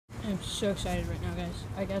I'm so excited right now, guys.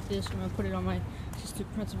 I got this. I'm gonna put it on my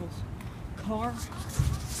assistant principal's car,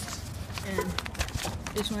 and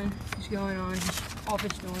this one is going on his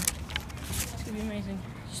office door. It's gonna be amazing.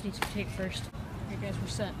 Just need some tape first. Okay, guys, we're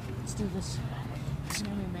set. Let's do this. This is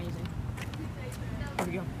gonna be amazing. Here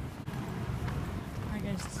we go. Alright,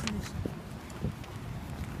 guys, let's do this.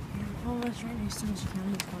 All of us right next to Mr.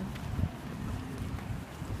 County is fun.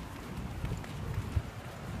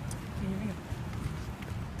 Here we go.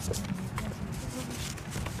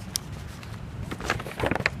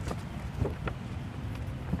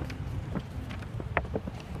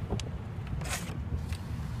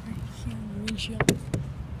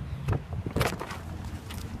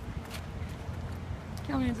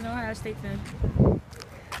 Calman's an Ohio State fan.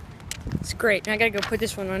 It's great. Now I gotta go put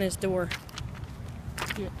this one on his door.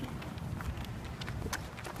 Let's do it.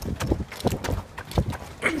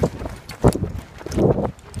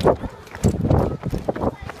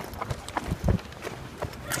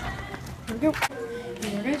 Here we go. Here we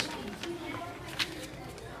go, guys.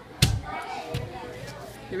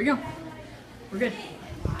 Here we go. We're good.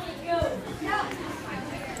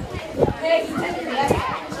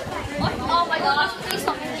 Oh my gosh, please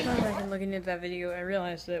stop. Looking at that video, I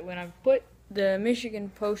realized that when I put the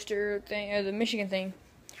Michigan poster thing, or the Michigan thing,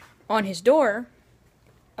 on his door,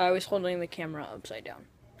 I was holding the camera upside down.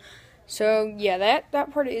 So yeah,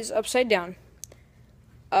 that part is upside down.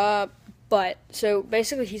 But so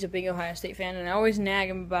basically, he's a big Ohio State fan, and I always nag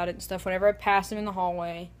him about it and stuff. Whenever I pass him in the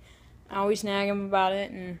hallway, I always nag him about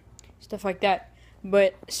it and stuff like that.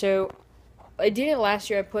 But so I did it last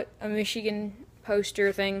year. I put a Michigan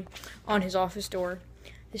poster thing on his office door.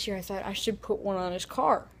 This year I thought I should put one on his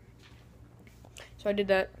car. So I did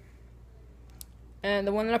that. And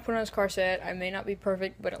the one that I put on his car said, "I may not be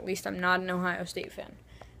perfect, but at least I'm not an Ohio State fan."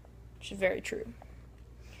 Which is very true.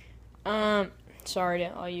 Sorry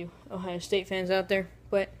to all you Ohio State fans out there,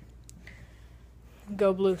 but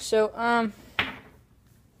go blue. So, and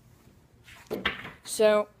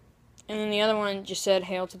then the other one just said,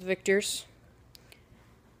 "Hail to the victors,"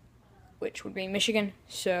 which would be Michigan.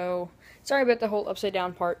 So, sorry about the whole upside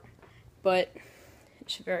down part, but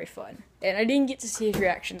it's very fun. And I didn't get to see his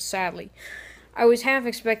reaction, sadly. I was half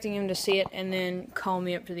expecting him to see it and then call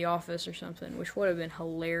me up to the office or something, which would have been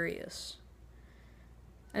hilarious.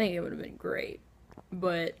 I think it would have been great,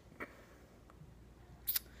 but,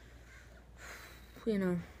 you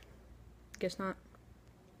know, guess not.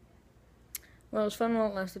 Well, it was fun while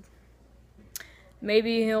it lasted.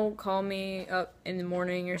 Maybe he'll call me up in the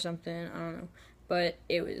morning or something, I don't know. But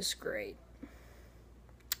it was great.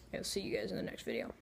 I'll see you guys in the next video.